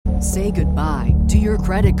Say goodbye to your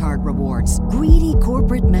credit card rewards. Greedy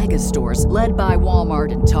corporate mega stores, led by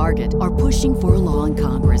Walmart and Target, are pushing for a law in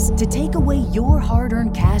Congress to take away your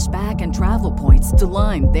hard-earned cash back and travel points to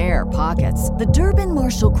line their pockets. The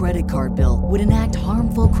Durbin-Marshall credit card bill would enact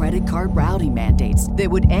harmful credit card routing mandates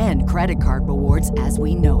that would end credit card rewards as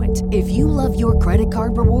we know it. If you love your credit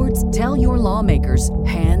card rewards, tell your lawmakers,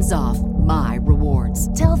 hands off my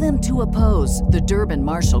rewards. Tell them to oppose the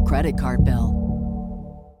Durbin-Marshall credit card bill.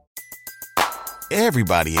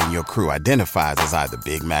 Everybody in your crew identifies as either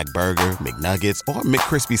Big Mac Burger, McNuggets, or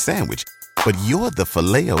McCrispy Sandwich. But you're the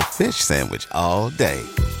Filet-O-Fish Sandwich all day.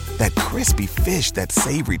 That crispy fish, that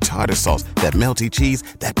savory tartar sauce, that melty cheese,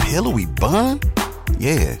 that pillowy bun.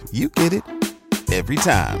 Yeah, you get it. Every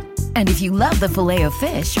time. And if you love the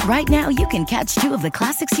Filet-O-Fish, right now you can catch two of the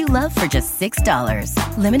classics you love for just $6.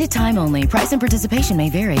 Limited time only. Price and participation may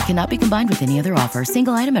vary. Cannot be combined with any other offer.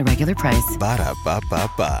 Single item at regular price.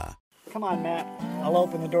 Ba-da-ba-ba-ba. Come on, Matt. I'll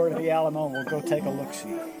open the door to the Alamo and we'll go take a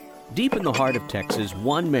look-see. Deep in the heart of Texas,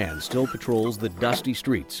 one man still patrols the dusty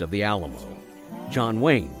streets of the Alamo. John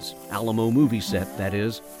Wayne's Alamo movie set, that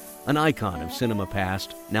is, an icon of cinema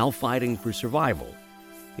past, now fighting for survival.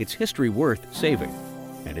 It's history worth saving,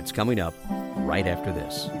 and it's coming up right after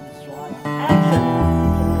this.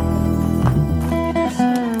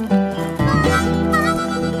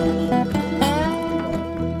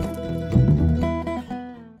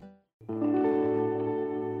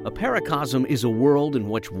 A paracosm is a world in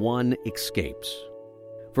which one escapes.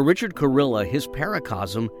 For Richard Kurilla, his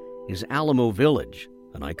paracosm is Alamo Village,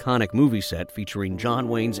 an iconic movie set featuring John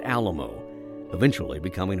Wayne's Alamo. Eventually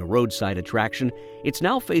becoming a roadside attraction, it's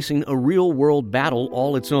now facing a real-world battle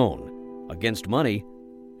all its own, against money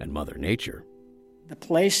and Mother Nature. The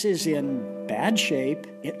place is in bad shape.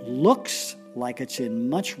 It looks like it's in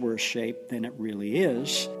much worse shape than it really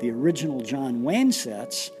is. The original John Wayne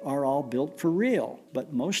sets are all built for real,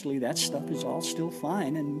 but mostly that stuff is all still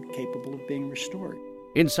fine and capable of being restored.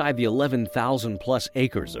 Inside the 11,000-plus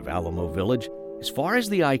acres of Alamo Village, as far as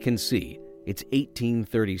the eye can see, it's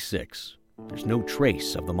 1836. There's no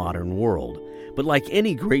trace of the modern world. But like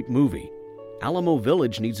any great movie, Alamo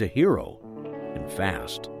Village needs a hero, and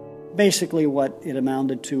fast. Basically what it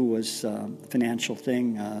amounted to was a financial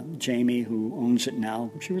thing. Jamie, who owns it now,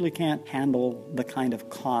 she really can't handle the kind of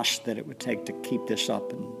cost that it would take to keep this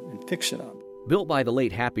up and fix it up. Built by the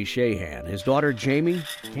late Happy Shahan, his daughter Jamie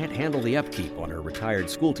can't handle the upkeep on her retired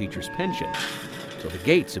schoolteacher's pension, so the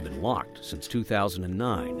gates have been locked since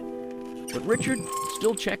 2009. But Richard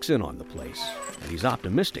still checks in on the place, and he's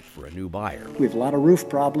optimistic for a new buyer. We have a lot of roof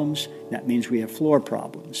problems. That means we have floor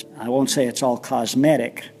problems. I won't say it's all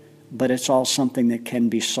cosmetic, but it's all something that can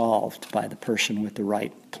be solved by the person with the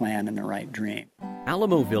right plan and the right dream.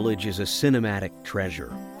 Alamo Village is a cinematic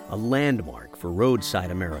treasure, a landmark for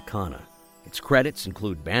roadside Americana. Its credits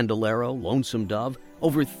include Bandolero, Lonesome Dove.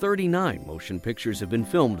 Over 39 motion pictures have been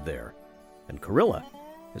filmed there, and Kurilla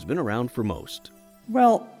has been around for most.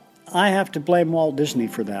 Well, I have to blame Walt Disney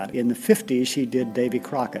for that. In the 50s, he did Davy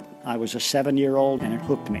Crockett. I was a 7-year-old, and it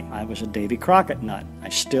hooked me. I was a Davy Crockett nut. I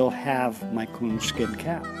still have my coonskin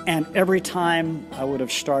cap. And every time I would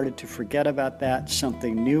have started to forget about that,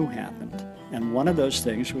 something new happened. And one of those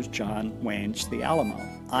things was John Wayne's The Alamo.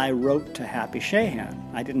 I wrote to Happy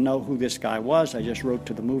Shahan. I didn't know who this guy was. I just wrote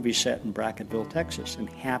to the movie set in Bracketville, Texas, and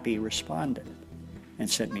Happy responded and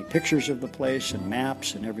sent me pictures of the place and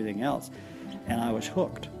maps and everything else. And I was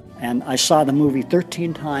hooked. And I saw the movie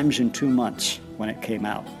 13 times in 2 months when it came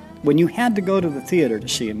out. When you had to go to the theater to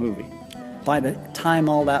see a movie, by the time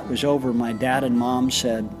all that was over, my dad and mom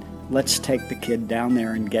said, let's take the kid down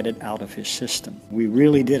there and get it out of his system. We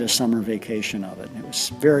really did a summer vacation of it. It was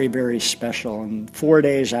very, very special. And 4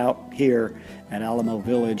 days out here at Alamo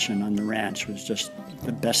Village and on the ranch was just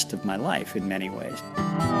the best of my life in many ways.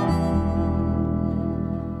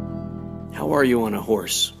 How are you on a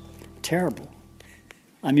horse? Terrible.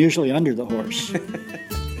 I'm usually under the horse.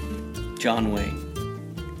 John Wayne.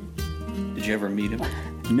 Did you ever meet him?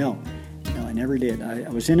 No, I never did. I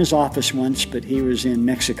was in his office once, but he was in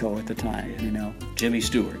Mexico at the time, you know. Jimmy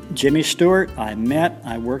Stewart. Jimmy Stewart,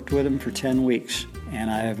 I worked with him for 10 weeks,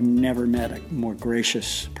 and I have never met a more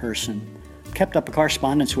gracious person. Kept up a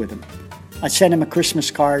correspondence with him. I sent him a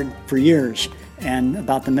Christmas card for years, and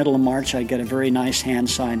about the middle of March, I'd get a very nice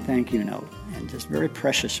hand-signed thank you note, and just very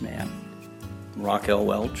precious man. Raquel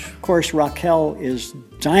Welch. Of course, Raquel is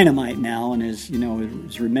dynamite now and is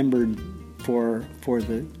remembered for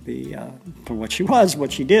what she was,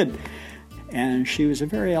 what she did. And she was a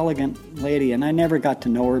very elegant lady, and I never got to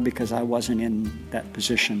know her because I wasn't in that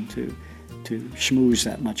position to schmooze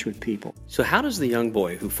that much with people. So how does the young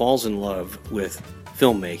boy who falls in love with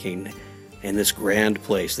filmmaking and this grand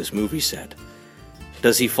place, this movie set.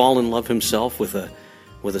 Does he fall in love himself with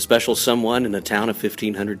a special someone in a town of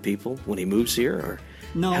 1,500 people when he moves here? Or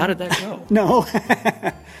No. how did that go? No.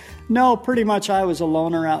 No, pretty much I was a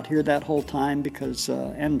loner out here that whole time because,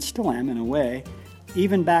 and still am in a way.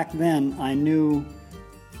 Even back then, I knew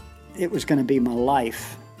it was going to be my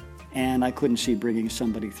life, and I couldn't see bringing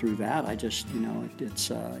somebody through that. I just,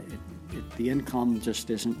 the income just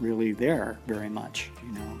isn't really there very much,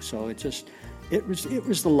 So it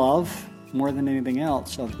was the love more than anything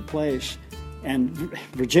else of the place. And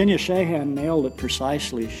Virginia Shahan nailed it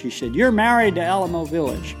precisely. She said, "You're married to Alamo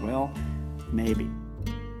Village." Well, maybe.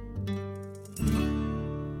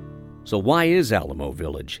 So why is Alamo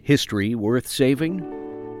Village history worth saving?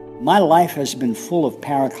 My life has been full of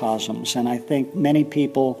paracosms, and I think many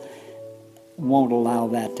people won't allow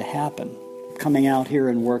that to happen. Coming out here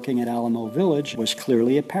and working at Alamo Village was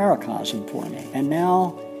clearly a paracosm for me. And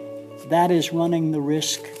now that is running the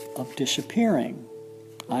risk of disappearing.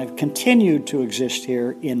 I've continued to exist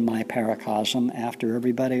here in my paracosm after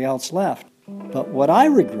everybody else left. But what I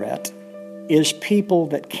regret is people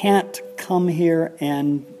that can't come here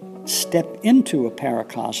and step into a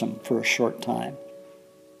paracosm for a short time.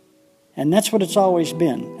 And that's what it's always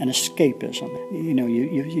been, an escapism.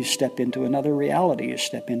 You step into another reality, you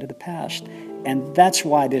step into the past. And that's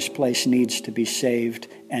why this place needs to be saved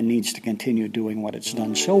and needs to continue doing what it's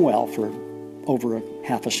done so well for over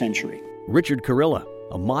half a century. Richard Kurilla,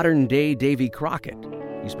 a modern-day Davy Crockett.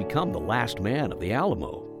 He's become the last man of the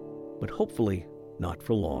Alamo, but hopefully not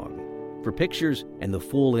for long. For pictures and the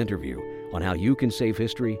full interview on how you can save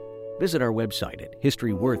history, visit our website at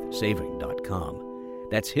historyworthsaving.com.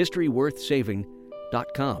 That's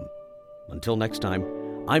historyworthsaving.com. Until next time,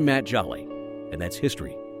 I'm Matt Jolly, and that's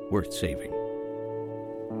History Worth Saving.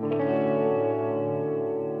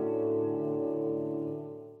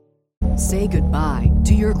 Say goodbye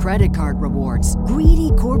to your credit card rewards.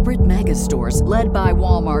 Greedy corporate mega stores, led by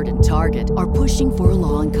Walmart and Target, are pushing for a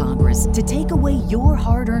law in Congress to take away your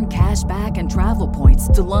hard-earned cash back and travel points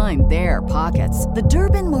to line their pockets. The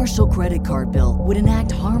Durbin-Marshall credit card bill would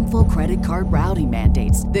enact harmful credit card routing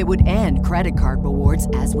mandates that would end credit card rewards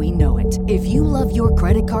as we know it. If you love your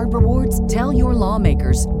credit card rewards, tell your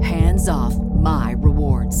lawmakers, hands off my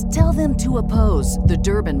rewards. Tell them to oppose the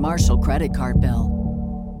Durbin-Marshall credit card bill.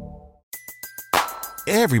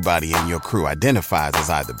 Everybody in your crew identifies as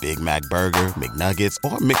either Big Mac Burger, McNuggets,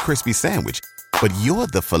 or McCrispy Sandwich. But you're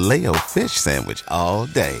the Filet-O-Fish Sandwich all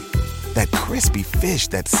day. That crispy fish,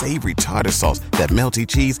 that savory tartar sauce, that melty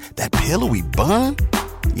cheese, that pillowy bun.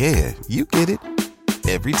 Yeah, you get it.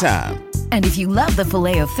 Every time. And if you love the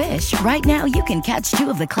Filet-O-Fish, right now you can catch two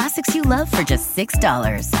of the classics you love for just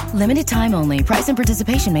 $6. Limited time only. Price and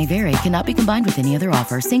participation may vary. Cannot be combined with any other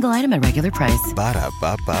offer. Single item at regular price.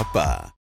 Ba-da-ba-ba-ba.